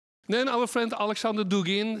Then our friend Alexander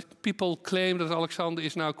Dugin. People claim that Alexander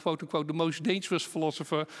is now, quote unquote, the most dangerous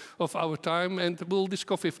philosopher of our time, and we'll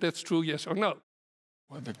discover if that's true, yes or no.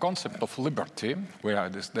 Well, the concept of liberty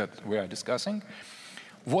that we are discussing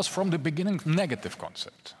was from the beginning negative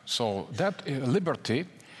concept. So that liberty,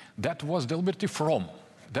 that was the liberty from,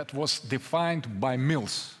 that was defined by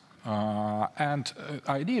Mills.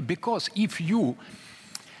 Idea, because if you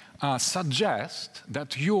suggest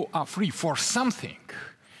that you are free for something,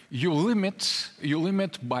 you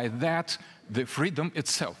limit by that the freedom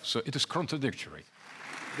itself. So it is contradictory.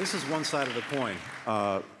 This is one side of the coin,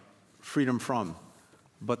 freedom from.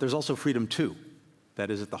 But there's also freedom to.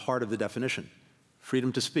 That is at the heart of the definition.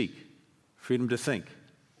 Freedom to speak, freedom to think,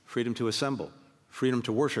 freedom to assemble, freedom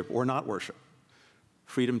to worship or not worship,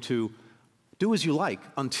 freedom to do as you like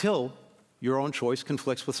until your own choice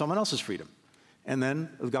conflicts with someone else's freedom. And then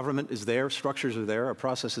the government is there, structures are there, a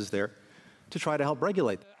process is there to try to help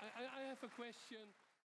regulate. I have a question.